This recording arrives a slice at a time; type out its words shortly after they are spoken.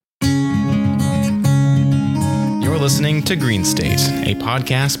listening to Green State, a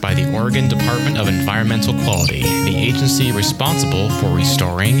podcast by the Oregon Department of Environmental Quality, the agency responsible for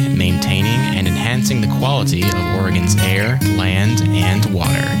restoring, maintaining, and enhancing the quality of Oregon's air, land, and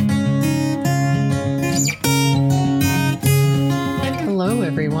water. Hello,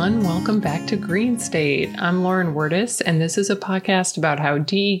 everyone. Welcome back to Green State. I'm Lauren Wirtis, and this is a podcast about how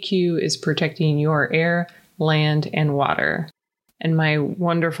DEQ is protecting your air, land, and water. And my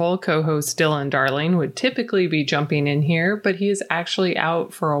wonderful co-host Dylan Darling would typically be jumping in here, but he is actually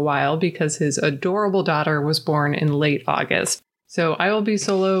out for a while because his adorable daughter was born in late August. So I will be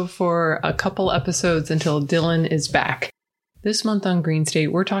solo for a couple episodes until Dylan is back. This month on Green State,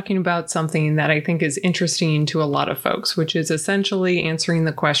 we're talking about something that I think is interesting to a lot of folks, which is essentially answering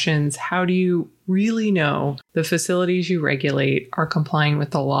the questions, how do you really know the facilities you regulate are complying with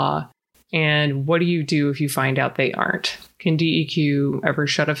the law? And what do you do if you find out they aren't? Can DEQ ever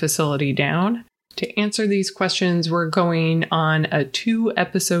shut a facility down? To answer these questions, we're going on a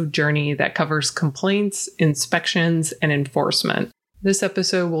 2-episode journey that covers complaints, inspections, and enforcement. This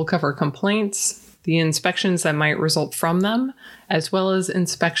episode will cover complaints, the inspections that might result from them, as well as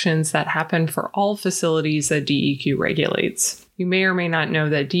inspections that happen for all facilities that DEQ regulates. You may or may not know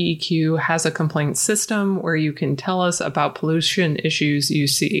that DEQ has a complaint system where you can tell us about pollution issues you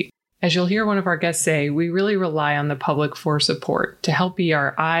see. As you'll hear one of our guests say, we really rely on the public for support to help be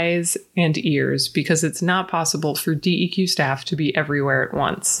our eyes and ears because it's not possible for DEQ staff to be everywhere at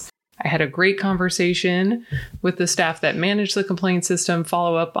once. I had a great conversation with the staff that manage the complaint system,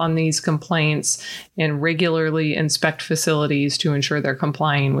 follow up on these complaints, and regularly inspect facilities to ensure they're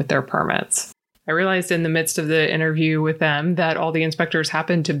complying with their permits. I realized in the midst of the interview with them that all the inspectors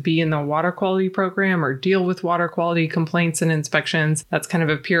happen to be in the water quality program or deal with water quality complaints and inspections. That's kind of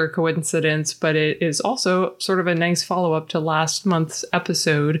a pure coincidence, but it is also sort of a nice follow-up to last month's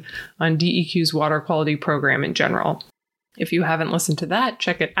episode on DEQ's water quality program in general. If you haven't listened to that,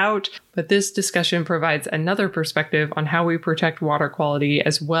 check it out. But this discussion provides another perspective on how we protect water quality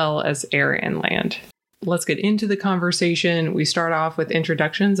as well as air and land. Let's get into the conversation. We start off with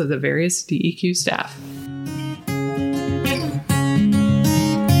introductions of the various DEQ staff.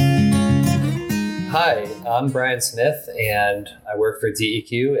 Hi, I'm Brian Smith, and I work for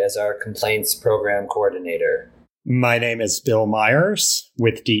DEQ as our Complaints Program Coordinator. My name is Bill Myers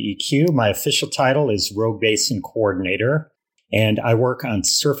with DEQ. My official title is Rogue Basin Coordinator, and I work on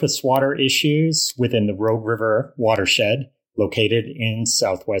surface water issues within the Rogue River watershed located in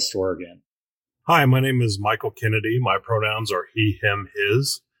Southwest Oregon. Hi, my name is Michael Kennedy. My pronouns are he, him,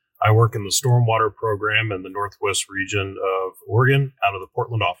 his. I work in the stormwater program in the Northwest region of Oregon out of the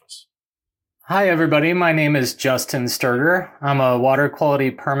Portland office. Hi, everybody. My name is Justin Sturger. I'm a water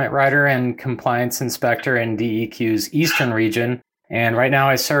quality permit writer and compliance inspector in DEQ's Eastern region. And right now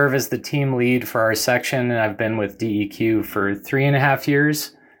I serve as the team lead for our section, and I've been with DEQ for 3.5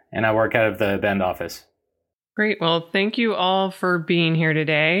 years, and I work out of the Bend office. Great. Well, thank you all for being here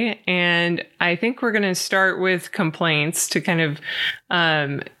today. And I think we're going to start with complaints to kind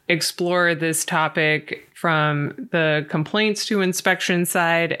of explore this topic from the complaints to inspection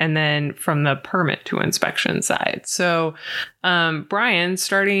side and then from the permit to inspection side. So, Brian,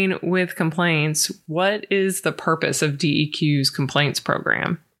 starting with complaints, what is the purpose of DEQ's complaints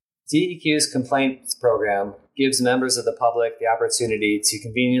program? DEQ's complaints program gives members of the public the opportunity to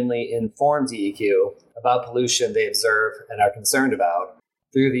conveniently inform DEQ about pollution they observe and are concerned about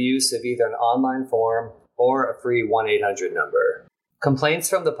through the use of either an online form or a free 1-800 number. Complaints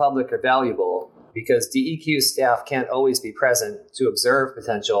from the public are valuable because DEQ staff can't always be present to observe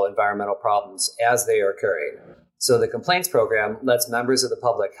potential environmental problems as they are occurring. So the complaints program lets members of the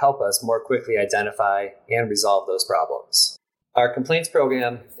public help us more quickly identify and resolve those problems. Our complaints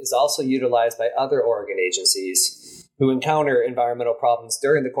program is also utilized by other Oregon agencies who encounter environmental problems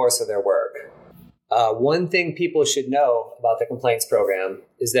during the course of their work. One thing people should know about the complaints program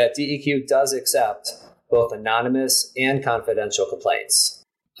is that DEQ does accept both anonymous and confidential complaints.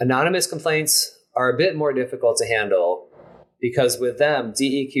 Anonymous complaints are a bit more difficult to handle because with them,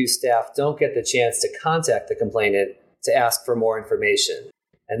 DEQ staff don't get the chance to contact the complainant to ask for more information.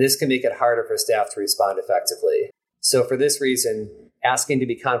 And this can make it harder for staff to respond effectively. So for this reason, asking to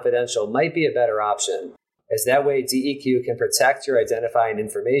be confidential might be a better option, as that way DEQ can protect your identifying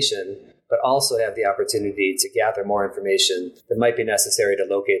information, but also have the opportunity to gather more information that might be necessary to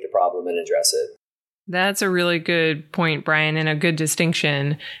locate the problem and address it. That's a really good point, Brian, and a good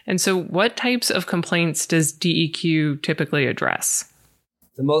distinction. And so what types of complaints does DEQ typically address?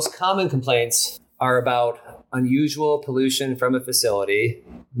 The most common complaints are about unusual pollution from a facility,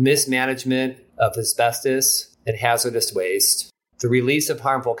 mismanagement of asbestos and hazardous waste, the release of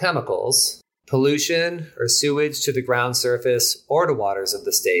harmful chemicals, pollution or sewage to the ground surface or to waters of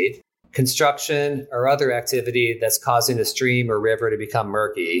the state, construction or other activity that's causing a stream or river to become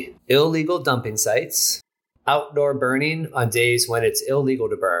murky, illegal dumping sites, outdoor burning on days when it's illegal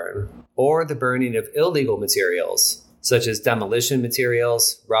to burn, or the burning of illegal materials, such as demolition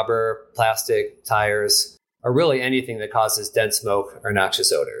materials, rubber, plastic, tires, or really anything that causes dense smoke or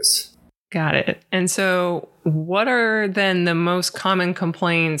noxious odors. Got it. And so what are then the most common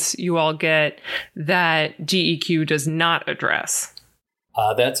complaints you all get that DEQ does not address?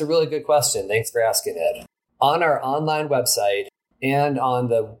 That's a really good question. Thanks for asking it. On our online website and on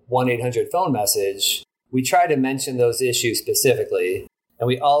the 1-800 phone message, we try to mention those issues specifically, and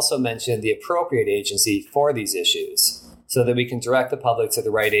we also mention the appropriate agency for these issues so that we can direct the public to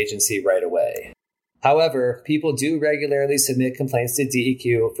the right agency right away. However, people do regularly submit complaints to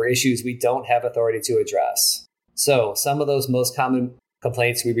DEQ for issues we don't have authority to address. So some of those most common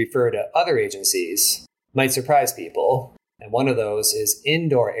complaints we refer to other agencies might surprise people, and one of those is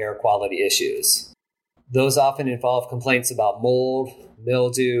indoor air quality issues. Those often involve complaints about mold,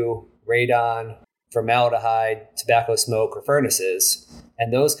 mildew, radon, formaldehyde, tobacco smoke, or furnaces,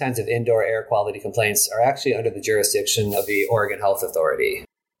 and those kinds of indoor air quality complaints are actually under the jurisdiction of the Oregon Health Authority.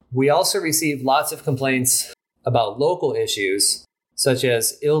 We also receive lots of complaints about local issues, such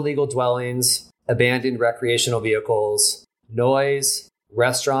as illegal dwellings, abandoned recreational vehicles, noise,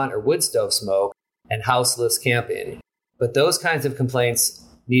 restaurant or wood stove smoke, and houseless camping. But those kinds of complaints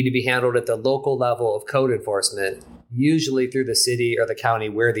need to be handled at the local level of code enforcement, usually through the city or the county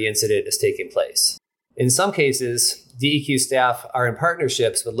where the incident is taking place. In some cases, DEQ staff are in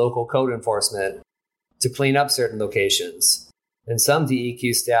partnerships with local code enforcement to clean up certain locations. And some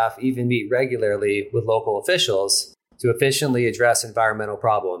DEQ staff even meet regularly with local officials to efficiently address environmental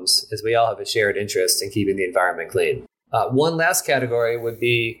problems, as we all have a shared interest in keeping the environment clean. One last category would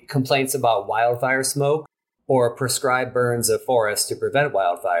be complaints about wildfire smoke or prescribed burns of forests to prevent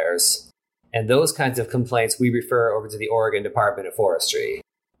wildfires. And those kinds of complaints we refer over to the Oregon Department of Forestry.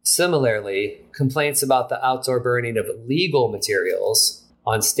 Similarly, complaints about the outdoor burning of legal materials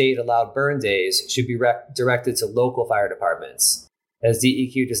on state-allowed burn days should be directed to local fire departments, as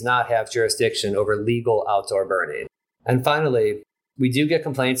DEQ does not have jurisdiction over legal outdoor burning. And finally, we do get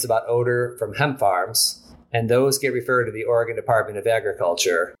complaints about odor from hemp farms, and those get referred to the Oregon Department of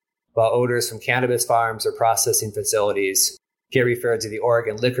Agriculture, while odors from cannabis farms or processing facilities get referred to the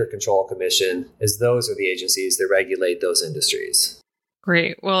Oregon Liquor Control Commission, as those are the agencies that regulate those industries.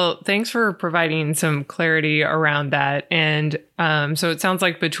 Great. Well, thanks for providing some clarity around that. And so it sounds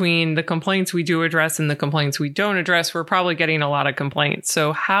like between the complaints we do address and the complaints we don't address, we're probably getting a lot of complaints.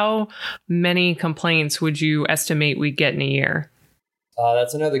 So how many complaints would you estimate we get in a year?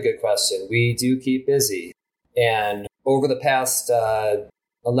 That's another good question. We do keep busy. And over the past 11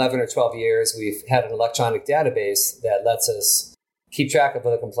 or 12 years, we've had an electronic database that lets us keep track of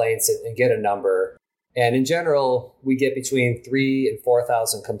the complaints and get a number. And in general, we get between 3,000 and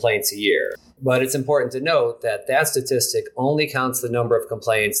 4,000 complaints a year. But it's important to note that that statistic only counts the number of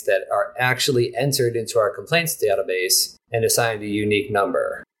complaints that are actually entered into our complaints database and assigned a unique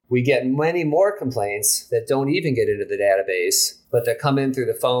number. We get many more complaints that don't even get into the database, but that come in through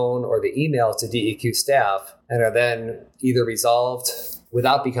the phone or the email to DEQ staff and are then either resolved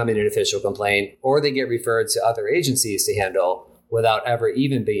without becoming an official complaint, or they get referred to other agencies to handle without ever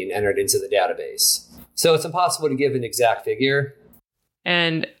even being entered into the database. So it's impossible to give an exact figure.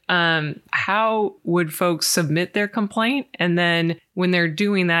 And how would folks submit their complaint? And then when they're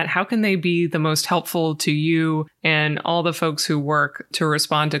doing that, how can they be the most helpful to you and all the folks who work to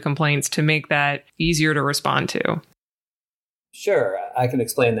respond to complaints to make that easier to respond to? Sure, I can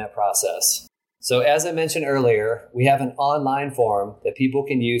explain that process. So as I mentioned earlier, we have an online form that people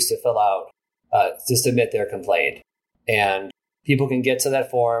can use to fill out to submit their complaint. And people can get to that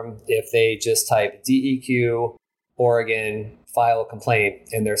form if they just type DEQ Oregon file a complaint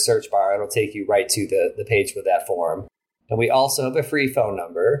in their search bar. It'll take you right to the page with that form. And we also have a free phone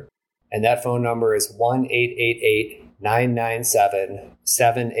number, and that phone number is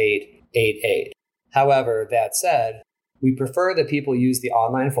 1-888-997-7888. However, that said, we prefer that people use the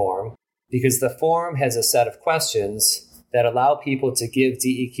online form because the form has a set of questions that allow people to give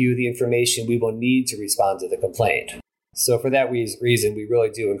DEQ the information we will need to respond to the complaint. So for that reason, we really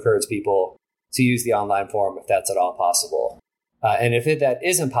do encourage people to use the online form if that's at all possible. And if that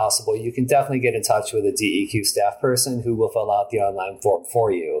isn't possible, you can definitely get in touch with a DEQ staff person who will fill out the online form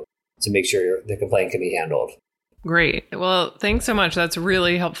for you to make sure the complaint can be handled. Great. Well, thanks so much. That's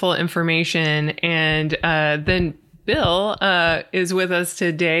really helpful information. And then Bill is with us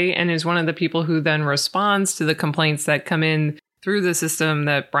today and is one of the people who then responds to the complaints that come in through the system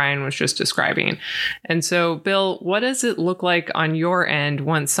that Brian was just describing. And so, Bill, what does it look like on your end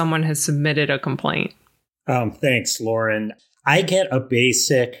once someone has submitted a complaint? Thanks, Lauren. I get a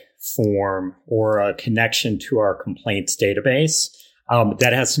basic form or a connection to our complaints database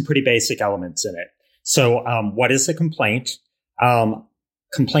that has some pretty basic elements in it. So what is a complaint?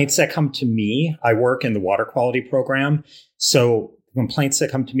 Complaints that come to me, I work in the water quality program. So complaints that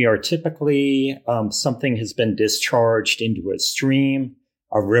come to me are typically something has been discharged into a stream,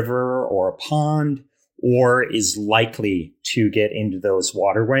 a river, or a pond, or is likely to get into those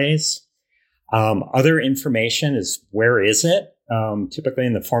waterways. Other information is where is it? Typically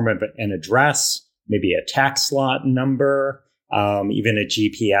in the form of an address, maybe a tax lot number, even a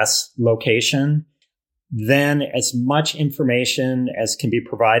GPS location. Then as much information as can be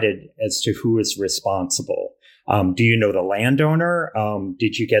provided as to who is responsible. Do you know the landowner?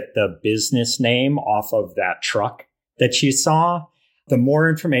 Did you get the business name off of that truck that you saw? The more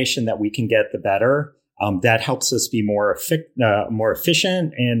information that we can get, the better. That helps us be more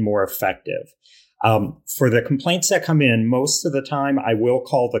efficient and more effective. For the complaints that come in, most of the time, I will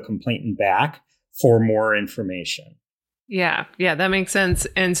call the complainant back for more information. Yeah, that makes sense.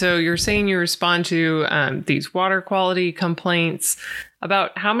 And so you're saying you respond to these water quality complaints.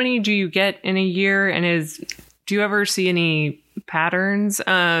 About how many do you get in a year? And do you ever see any patterns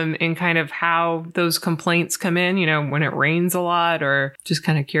in kind of how those complaints come in, when it rains a lot, or just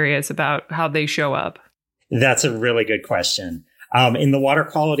kind of curious about how they show up? That's a really good question. In the water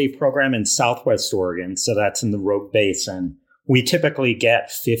quality program in Southwest Oregon, so that's in the Rogue Basin, we typically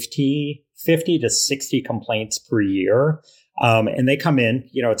get 50 to 60 complaints per year. And they come in,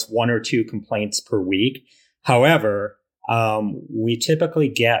 it's 1 or 2 complaints per week. However, we typically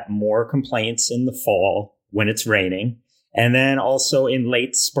get more complaints in the fall when it's raining. And then also in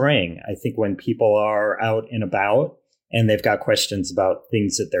late spring, I think when people are out and about and they've got questions about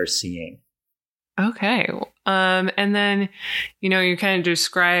things that they're seeing. Okay. And then, you kind of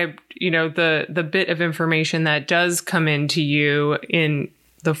described, the bit of information that does come into you in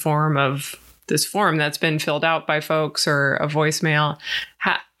the form of this form that's been filled out by folks or a voicemail.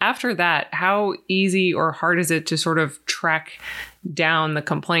 After that, how easy or hard is it to sort of track down the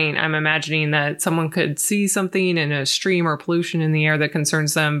complaint? I'm imagining that someone could see something in a stream or pollution in the air that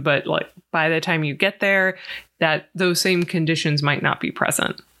concerns them, but by the time you get there, that those same conditions might not be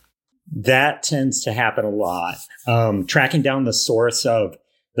present. That tends to happen a lot. Tracking down the source of,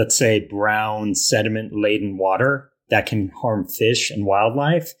 let's say, brown sediment-laden water that can harm fish and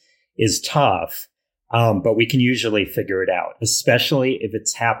wildlife is tough, but we can usually figure it out, especially if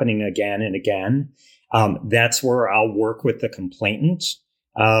it's happening again and again. That's where I'll work with the complainant.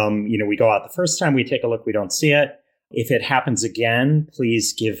 We go out the first time, we take a look, we don't see it. If it happens again,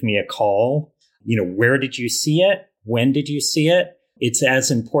 please give me a call. Where did you see it? When did you see it? It's as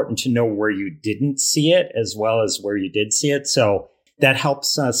important to know where you didn't see it as well as where you did see it. So that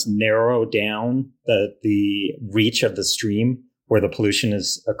helps us narrow down the reach of the stream where the pollution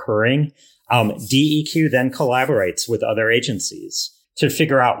is occurring. DEQ then collaborates with other agencies to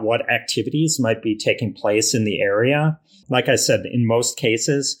figure out what activities might be taking place in the area. Like I said, in most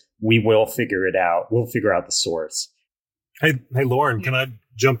cases, we will figure it out. We'll figure out the source. Hey, Lauren, can I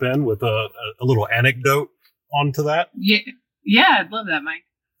jump in with a little anecdote onto that? Yeah, I'd love that, Mike.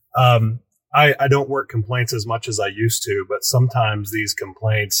 I don't work complaints as much as I used to, but sometimes these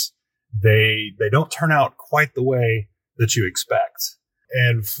complaints, they don't turn out quite the way that you expect.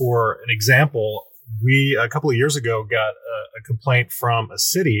 And for an example, we a couple of years ago got a complaint from a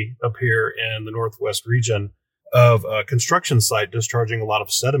city up here in the Northwest region of a construction site discharging a lot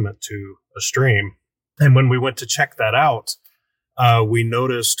of sediment to a stream. And when we went to check that out, we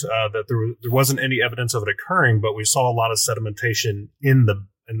noticed that there wasn't any evidence of it occurring, but we saw a lot of sedimentation in the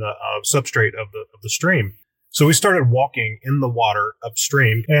substrate of the stream. So we started walking in the water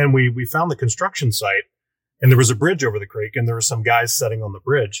upstream, and we found the construction site, and there was a bridge over the creek, and there were some guys sitting on the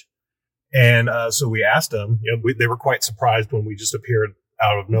bridge. And so we asked them, they were quite surprised when we just appeared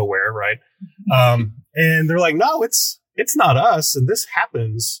out of nowhere, right? And they're like, no, it's not us. And this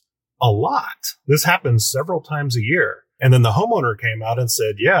happens a lot. This happens several times a year. And then the homeowner came out and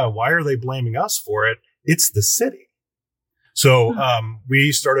said, yeah, why are they blaming us for it? It's the city. So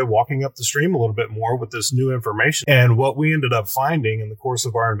we started walking up the stream a little bit more with this new information. And what we ended up finding in the course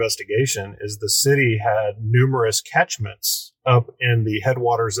of our investigation is the city had numerous catchments up in the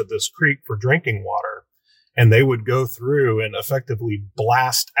headwaters of this creek for drinking water. And they would go through and effectively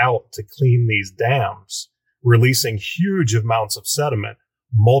blast out to clean these dams, releasing huge amounts of sediment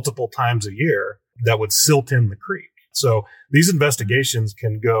multiple times a year that would silt in the creek. So these investigations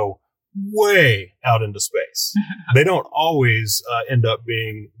can go way out into space. They don't always end up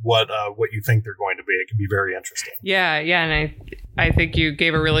being what you think they're going to be. It can be very interesting. Yeah, and I think you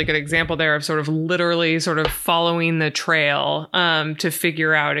gave a really good example there of sort of literally sort of following the trail to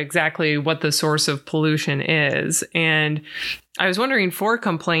figure out exactly what the source of pollution is. And I was wondering, for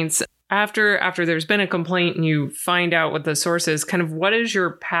complaints, after there's been a complaint and you find out what the source is, kind of what is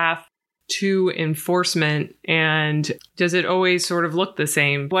your path to enforcement, and does it always sort of look the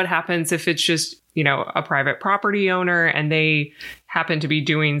same? What happens if it's just, a private property owner and they happen to be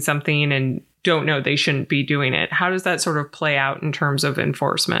doing something and don't know they shouldn't be doing it? How does that sort of play out in terms of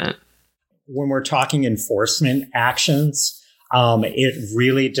enforcement? When we're talking enforcement actions, it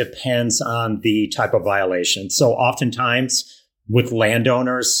really depends on the type of violation. So oftentimes with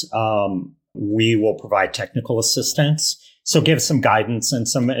landowners, we will provide technical assistance. So give some guidance and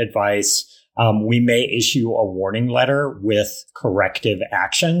some advice. We may issue a warning letter with corrective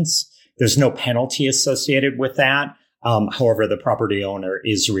actions. There's no penalty associated with that. However, the property owner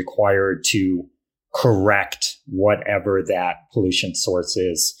is required to correct whatever that pollution source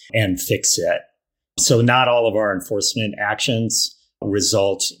is and fix it. So not all of our enforcement actions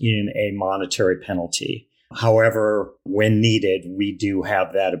result in a monetary penalty. However, when needed, we do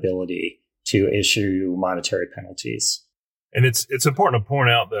have that ability to issue monetary penalties. And it's important to point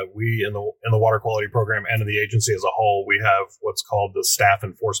out that we in the water quality program and in the agency as a whole, we have what's called the staff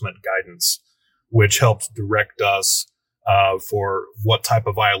enforcement guidance, which helps direct us for what type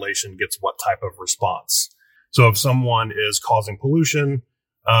of violation gets what type of response. So if someone is causing pollution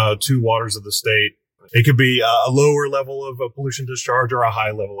to waters of the state, it could be a lower level of a pollution discharge or a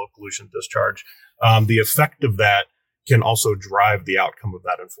high level of pollution discharge. The effect of that can also drive the outcome of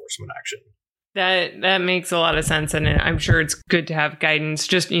that enforcement action. That makes a lot of sense. And I'm sure it's good to have guidance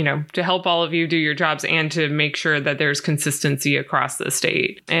just, to help all of you do your jobs and to make sure that there's consistency across the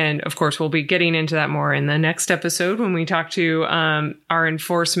state. And of course, we'll be getting into that more in the next episode when we talk to our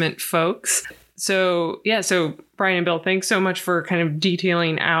enforcement folks. So Brian and Bill, thanks so much for kind of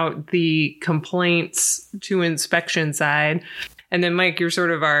detailing out the complaints to inspection side. And then Mike, you're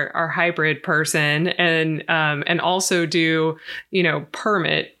sort of our hybrid person and also do,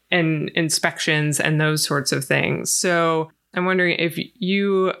 permit and inspections and those sorts of things. So I'm wondering if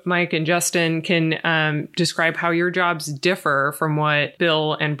you, Mike and Justin, can describe how your jobs differ from what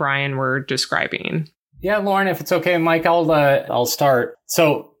Bill and Brian were describing. Yeah, Lauren, if it's okay, Mike, I'll start.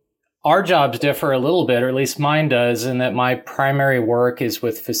 So our jobs differ a little bit, or at least mine does, in that my primary work is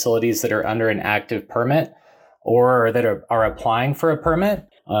with facilities that are under an active permit or that are applying for a permit.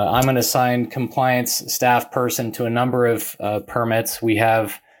 I'm an assigned compliance staff person to a number of permits. We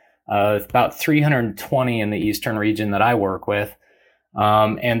have about 320 in the Eastern region that I work with.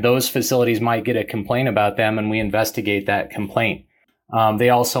 And those facilities might get a complaint about them, and we investigate that complaint. They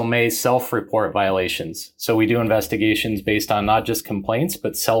also may self-report violations. So we do investigations based on not just complaints,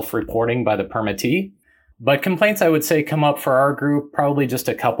 but self-reporting by the permittee. But complaints, I would say, come up for our group probably just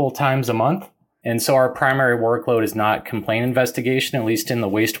a couple times a month. And so our primary workload is not complaint investigation, at least in the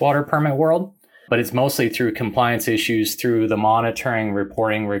wastewater permit world, but it's mostly through compliance issues through the monitoring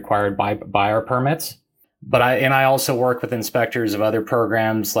reporting required by our permits. But I also work with inspectors of other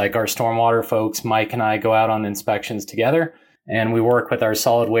programs like our stormwater folks. Mike and I go out on inspections together, and we work with our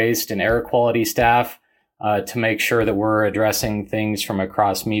solid waste and air quality staff to make sure that we're addressing things from a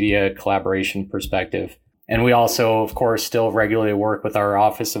cross-media collaboration perspective. And we also, of course, still regularly work with our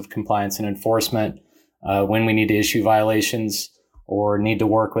Office of Compliance and Enforcement when we need to issue violations or need to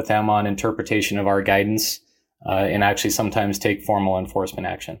work with them on interpretation of our guidance and actually sometimes take formal enforcement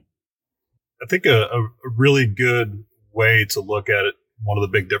action. I think a really good way to look at it, one of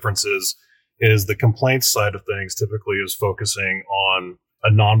the big differences is the complaints side of things typically is focusing on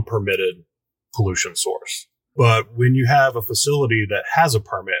a non-permitted pollution source. But when you have a facility that has a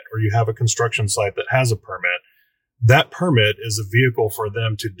permit or you have a construction site that has a permit, that permit is a vehicle for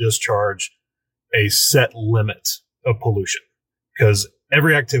them to discharge a set limit of pollution, because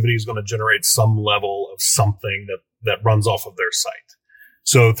every activity is going to generate some level of something that runs off of their site.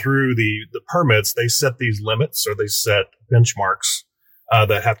 So through the permits, they set these limits or they set benchmarks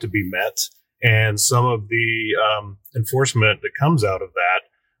that have to be met. And some of the enforcement that comes out of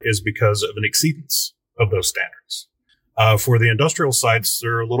that is because of an exceedance of those standards. For the industrial sites,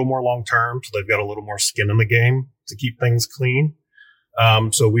 they're a little more long-term, so they've got a little more skin in the game to keep things clean.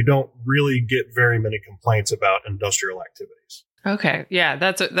 So we don't really get very many complaints about industrial activities. Okay. Yeah,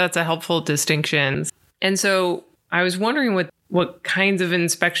 that's a helpful distinction. And so I was wondering what kinds of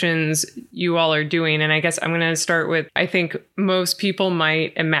inspections you all are doing. And I guess I'm going to start with, I think most people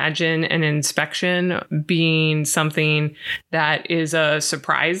might imagine an inspection being something that is a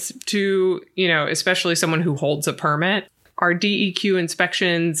surprise to, especially someone who holds a permit. Are DEQ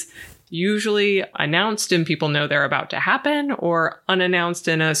inspections usually announced and people know they're about to happen, or unannounced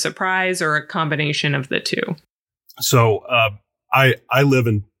and a surprise, or a combination of the two? So I live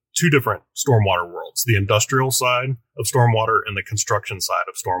in two different stormwater worlds, the industrial side of stormwater and the construction side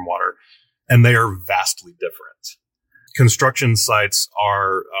of stormwater, and they are vastly different. Construction sites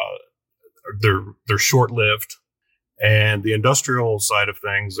are they're short-lived, and the industrial side of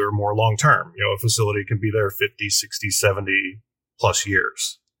things are more long-term. A facility can be there 50, 60, 70 plus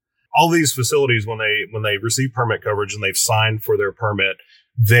years. All these facilities, when they receive permit coverage and they've signed for their permit,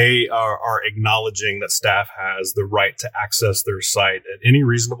 they are acknowledging that staff has the right to access their site at any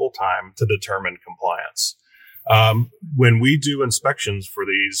reasonable time to determine compliance. When we do inspections for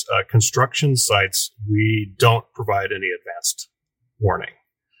these construction sites, we don't provide any advanced warning.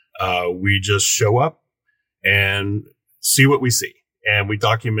 We just show up and see what we see, and we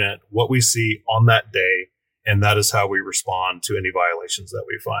document what we see on that day, and that is how we respond to any violations that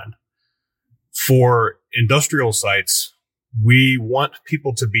we find. For industrial sites, we want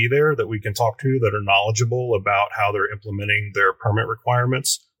people to be there that we can talk to that are knowledgeable about how they're implementing their permit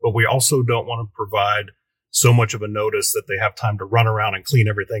requirements, but we also don't want to provide so much of a notice that they have time to run around and clean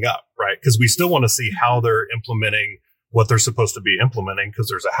everything up, right? Because we still want to see how they're implementing what they're supposed to be implementing, because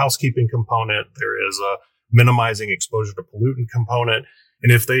there's a housekeeping component, there is a minimizing exposure to pollutant component.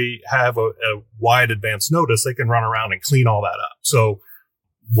 And if they have a wide advance notice, they can run around and clean all that up. So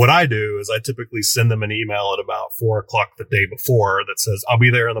what I do is I typically send them an email at about 4:00 the day before that says, I'll be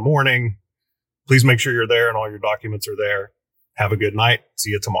there in the morning. Please make sure you're there and all your documents are there. Have a good night.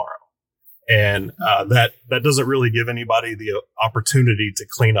 See you tomorrow. And that doesn't really give anybody the opportunity to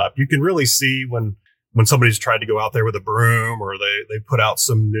clean up. You can really see when somebody's tried to go out there with a broom, or they put out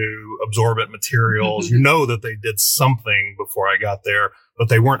some new absorbent materials, that they did something before I got there, but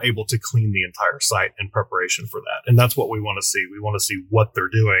they weren't able to clean the entire site in preparation for that. And that's what we want to see. We want to see what they're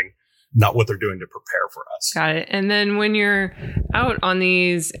doing, not what they're doing to prepare for us. Got it. And then when you're out on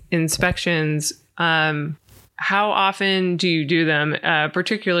these inspections, how often do you do them,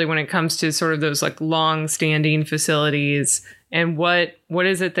 particularly when it comes to sort of those like long-standing facilities? And what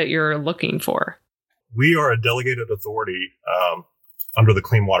is it that you're looking for? We are a delegated authority under the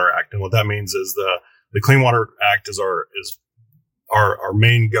Clean Water Act, and what that means is the Clean Water Act is our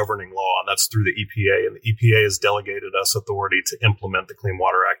main governing law, and that's through the EPA. And the EPA has delegated us authority to implement the Clean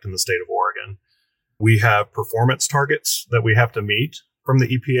Water Act in the state of Oregon. We have performance targets that we have to meet from the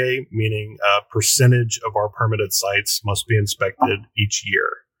EPA, meaning a percentage of our permitted sites must be inspected each year.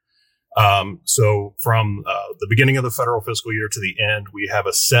 So from the beginning of the federal fiscal year to the end, we have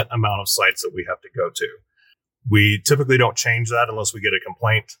a set amount of sites that we have to go to. We typically don't change that unless we get a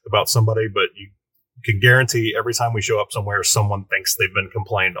complaint about somebody, but you can guarantee every time we show up somewhere, someone thinks they've been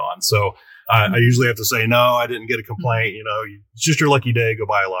complained on. So I usually have to say, no, I didn't get a complaint. It's just your lucky day. Go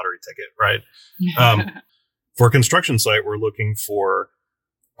buy a lottery ticket, right? For a construction site, we're looking for,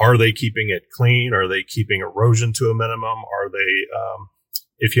 are they keeping it clean? Are they keeping erosion to a minimum? Are they,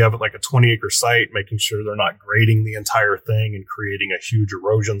 if you have like a 20-acre site, making sure they're not grading the entire thing and creating a huge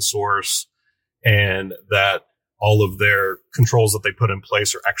erosion source, and that all of their controls that they put in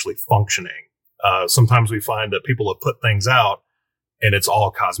place are actually functioning. Sometimes we find that people have put things out and it's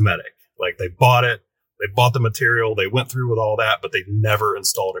all cosmetic. Like they bought it, they bought the material, they went through with all that, but they never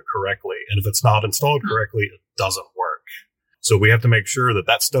installed it correctly. And if it's not installed correctly, it doesn't work. So we have to make sure that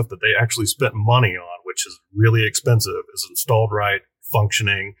that stuff that they actually spent money on, which is really expensive, is installed right,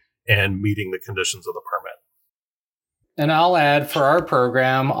 functioning, and meeting the conditions of the permit. And I'll add, for our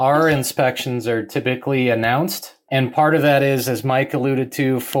program, our inspections are typically announced. And part of that is, as Mike alluded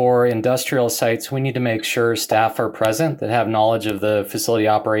to, for industrial sites, we need to make sure staff are present that have knowledge of the facility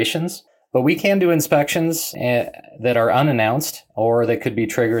operations. But we can do inspections that are unannounced, or that could be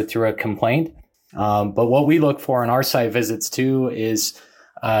triggered through a complaint. But what we look for in our site visits too is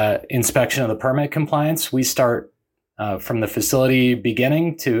inspection of the permit compliance. We start from the facility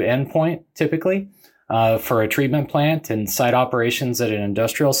beginning to end point, typically, for a treatment plant and site operations at an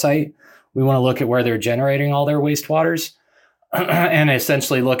industrial site. We want to look at where they're generating all their wastewaters and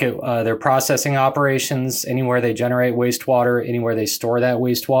essentially look at their processing operations, anywhere they generate wastewater, anywhere they store that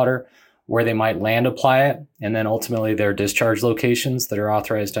wastewater, where they might land apply it, and then ultimately their discharge locations that are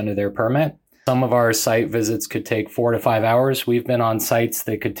authorized under their permit. Some of our site visits could take 4 to 5 hours. We've been on sites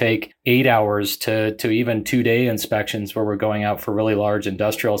that could take 8 hours to even 2-day inspections where we're going out for really large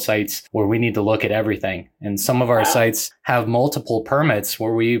industrial sites where we need to look at everything. And some of our sites have multiple permits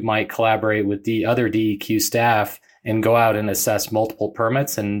where we might collaborate with the other DEQ staff and go out and assess multiple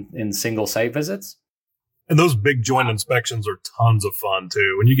permits in single site visits. And those big joint inspections are tons of fun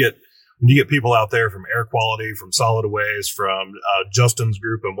too. When you get people out there from air quality, from solid waste, from Justin's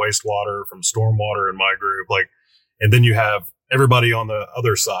group and wastewater, from stormwater and my group, and then you have everybody on the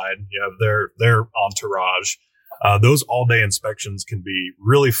other side, you have their entourage. Those all day inspections can be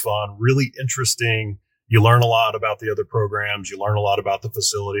really fun, really interesting. You learn a lot about the other programs. You learn a lot about the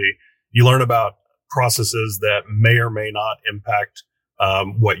facility. You learn about processes that may or may not impact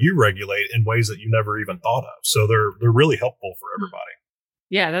what you regulate in ways that you never even thought of. So they're really helpful for everybody.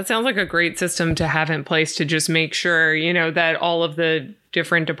 Yeah, that sounds like a great system to have in place to just make sure, that all of the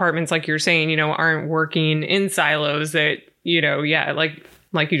different departments, like you're saying, aren't working in silos that,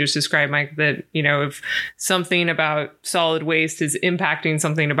 like you just described, Mike, that, if something about solid waste is impacting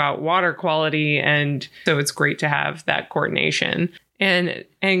something about water quality. And so it's great to have that coordination. And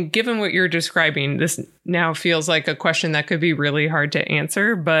given what you're describing, this now feels like a question that could be really hard to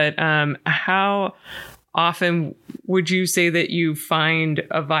answer. But how often would you say that you find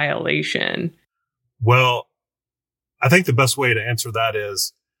a violation? Well, I think the best way to answer that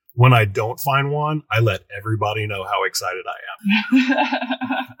is when I don't find one, I let everybody know how excited I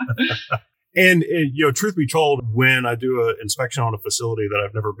am. And truth be told, when I do an inspection on a facility that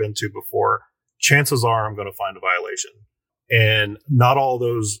I've never been to before, chances are I'm going to find a violation. And not all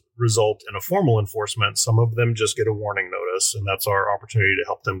those result in a formal enforcement. Some of them just get a warning notice, and that's our opportunity to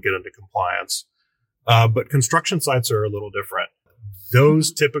help them get into compliance. But construction sites are a little different.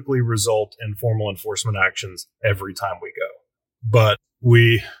 Those typically result in formal enforcement actions every time we go. But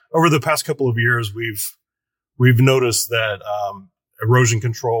over the past couple of years, we've noticed that erosion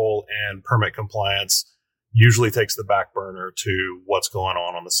control and permit compliance usually takes the back burner to what's going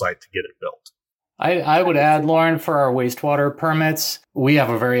on the site to get it built. I would add, Lauren, for our wastewater permits, we have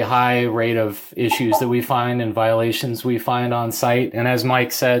a very high rate of issues that we find and violations we find on site. And as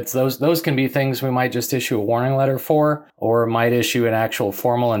Mike said, those can be things we might just issue a warning letter for or might issue an actual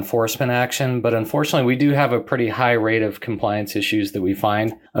formal enforcement action. But unfortunately, we do have a pretty high rate of compliance issues that we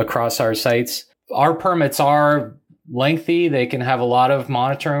find across our sites. Our permits are lengthy. They can have a lot of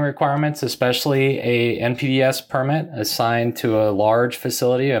monitoring requirements, especially a NPDES permit assigned to a large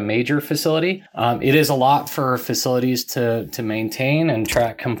facility, a major facility. It is a lot for facilities to maintain and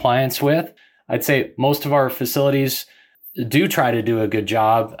track compliance with. I'd say most of our facilities do try to do a good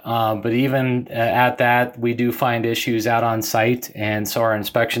job, but even at that, we do find issues out on site. And so our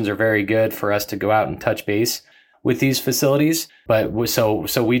inspections are very good for us to go out and touch base with these facilities. But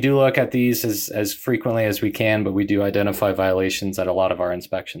so we do look at these as frequently as we can, but we do identify violations at a lot of our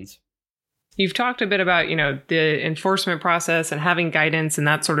inspections. You've talked a bit about, the enforcement process and having guidance and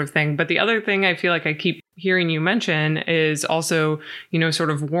that sort of thing. But the other thing I feel like I keep hearing you mention is also,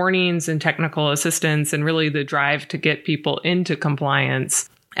 sort of warnings and technical assistance and really the drive to get people into compliance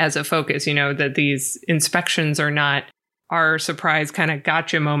as a focus, that these inspections are not our surprise kind of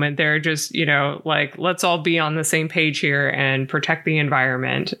gotcha moment. They're just, let's all be on the same page here and protect the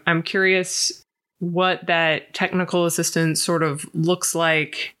environment. I'm curious what that technical assistance sort of looks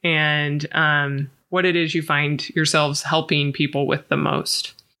like and what it is you find yourselves helping people with the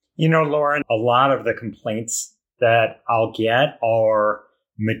most. Lauren, a lot of the complaints that I'll get are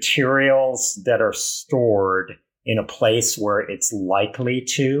materials that are stored in a place where it's likely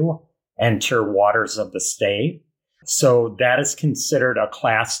to enter waters of the state. So that is considered a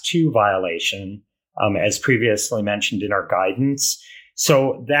Class 2 violation, as previously mentioned in our guidance.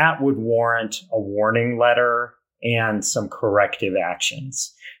 So that would warrant a warning letter and some corrective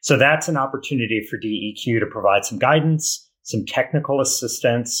actions. So that's an opportunity for DEQ to provide some guidance, some technical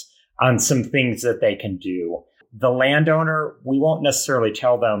assistance on some things that they can do. The landowner, we won't necessarily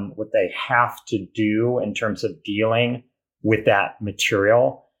tell them what they have to do in terms of dealing with that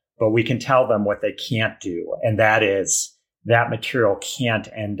material, but we can tell them what they can't do. And that is that material can't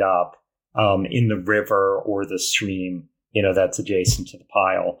end up in the river or the stream, that's adjacent to the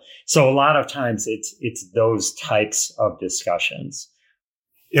pile. So a lot of times it's those types of discussions.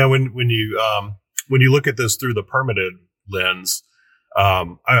 Yeah. When you look at this through the permitted lens, I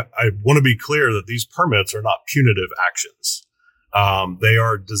want to be clear that these permits are not punitive actions. They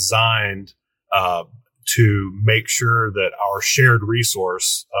are designed to make sure that our shared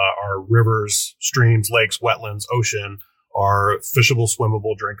resource, our rivers, streams, lakes, wetlands, ocean, are fishable,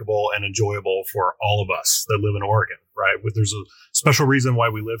 swimmable, drinkable, and enjoyable for all of us that live in Oregon, right? There's a special reason why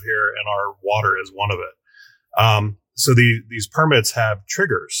we live here, and our water is one of it. So these permits have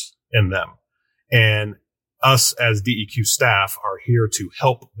triggers in them, and us as DEQ staff are here to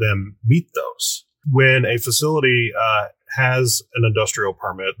help them meet those. When a facility has an industrial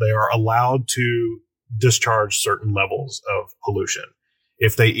permit, they are allowed to discharge certain levels of pollution.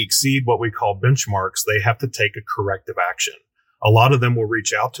 If they exceed what we call benchmarks, they have to take a corrective action. A lot of them will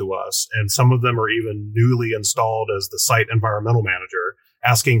reach out to us, and some of them are even newly installed as the site environmental manager,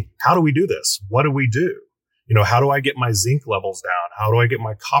 asking, how do we do this? What do we do? How do I get my zinc levels down? How do I get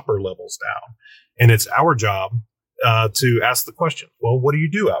my copper levels down? And it's our job to ask the question, well, what do you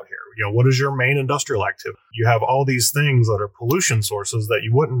do out here? What is your main industrial activity? You have all these things that are pollution sources that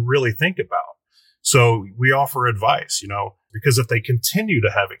you wouldn't really think about. So we offer advice, because if they continue to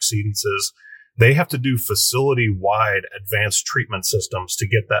have exceedances, they have to do facility-wide advanced treatment systems to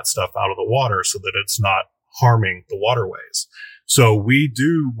get that stuff out of the water so that it's not harming the waterways. So we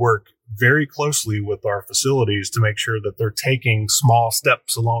do work very closely with our facilities to make sure that they're taking small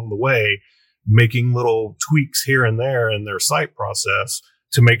steps along the way, making little tweaks here and there in their site process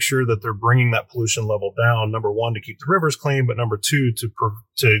to make sure that they're bringing that pollution level down. Number one, to keep the rivers clean, but number two,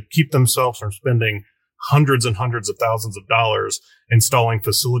 to keep themselves from spending hundreds and hundreds of thousands of dollars installing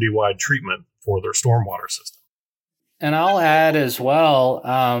facility-wide treatment for their stormwater system. And I'll add as well,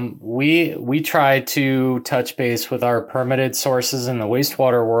 we try to touch base with our permitted sources in the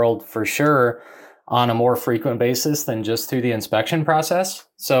wastewater world for sure on a more frequent basis than just through the inspection process.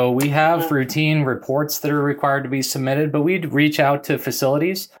 So we have routine reports that are required to be submitted, but we reach out to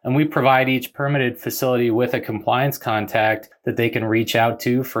facilities and we provide each permitted facility with a compliance contact that they can reach out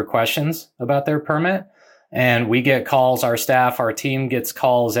to for questions about their permit. And we get calls, our staff, our team gets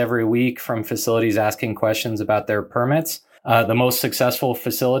calls every week from facilities asking questions about their permits. The most successful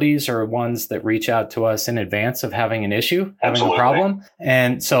facilities are ones that reach out to us in advance of having an issue, having a problem.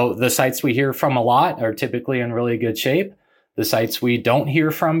 And so the sites we hear from a lot are typically in really good shape. The sites we don't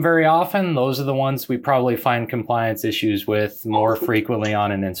hear from very often, those are the ones we probably find compliance issues with more frequently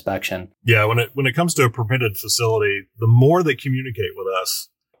on an inspection. Yeah, when it comes to a permitted facility, the more they communicate with us,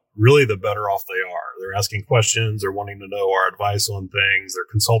 really the better off they are. They're asking questions, they're wanting to know our advice on things, their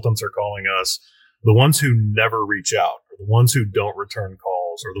consultants are calling us. The ones who never reach out, or the ones who don't return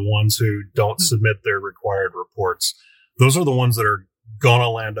calls, or the ones who don't submit their required reports, those are the ones that are going to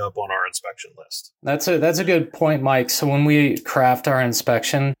land up on our inspection list. That's a good point, Mike. So when we craft our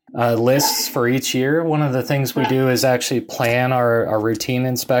inspection lists for each year, one of the things we do is actually plan our routine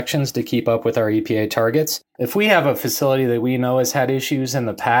inspections to keep up with our EPA targets. If we have a facility that we know has had issues in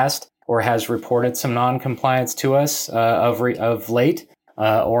the past or has reported some non-compliance to us of late,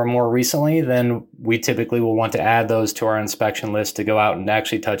 or more recently, then we typically will want to add those to our inspection list to go out and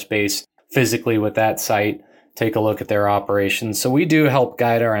actually touch base physically with that site, take a look at their operations. So we do help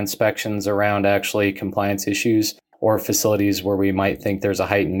guide our inspections around actually compliance issues or facilities where we might think there's a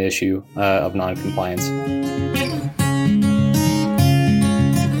heightened issue of non-compliance.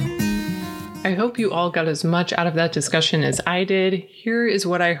 I hope you all got as much out of that discussion as I did. Here is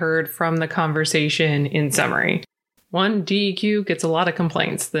what I heard from the conversation in summary. 1, DEQ gets a lot of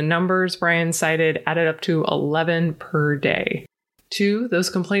complaints. The numbers Brian cited added up to 11 per day. 2, those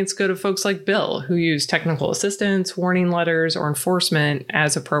complaints go to folks like Bill, who use technical assistance, warning letters, or enforcement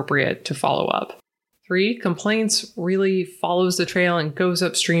as appropriate to follow up. 3, complaints really follows the trail and goes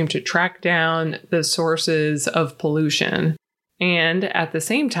upstream to track down the sources of pollution. And at the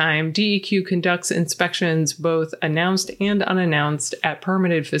same time, DEQ conducts inspections both announced and unannounced at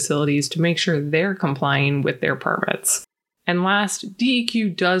permitted facilities to make sure they're complying with their permits. And last,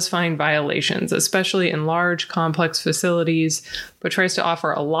 DEQ does find violations, especially in large, complex facilities, but tries to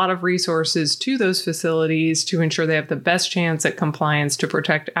offer a lot of resources to those facilities to ensure they have the best chance at compliance to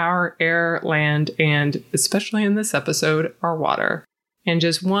protect our air, land, and, especially in this episode, our water. And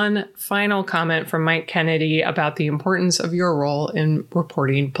just one final comment from Mike Kennedy about the importance of your role in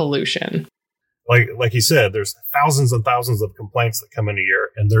reporting pollution. Like he said, there's thousands and thousands of complaints that come in a year,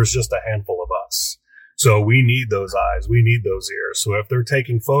 and there's just a handful of us. So we need those eyes. We need those ears. So if they're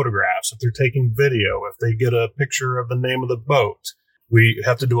taking photographs, if they're taking video, if they get a picture of the name of the boat, we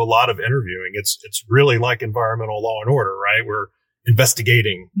have to do a lot of interviewing. It's really like environmental law and order, right? We're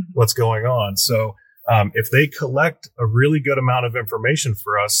investigating what's going on. So if they collect a really good amount of information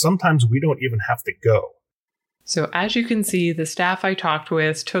for us, sometimes we don't even have to go. So as you can see, the staff I talked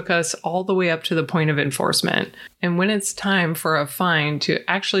with took us all the way up to the point of enforcement. And when it's time for a fine to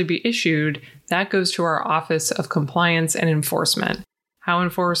actually be issued, that goes to our Office of Compliance and Enforcement. How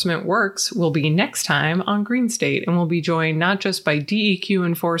enforcement works will be next time on Green State, and we'll be joined not just by DEQ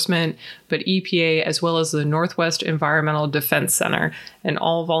enforcement, but EPA, as well as the Northwest Environmental Defense Center, an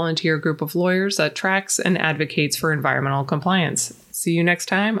all-volunteer group of lawyers that tracks and advocates for environmental compliance. See you next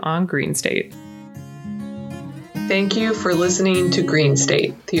time on Green State. Thank you for listening to Green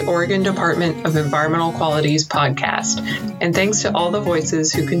State, the Oregon Department of Environmental Quality's podcast, and thanks to all the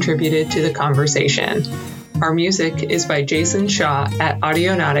voices who contributed to the conversation. Our music is by Jason Shaw at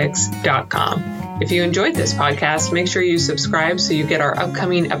audionautics.com. If you enjoyed this podcast, make sure you subscribe so you get our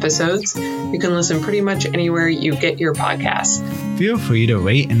upcoming episodes. You can listen pretty much anywhere you get your podcasts. Feel free to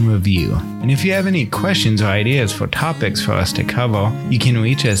rate and review. And if you have any questions or ideas for topics for us to cover, you can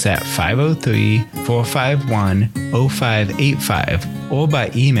reach us at 503-451-0585 or by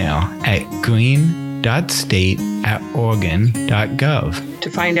email at green.state@oregon.gov. To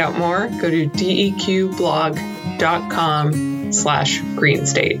find out more, go to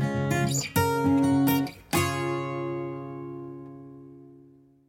deqblog.com/greenstate.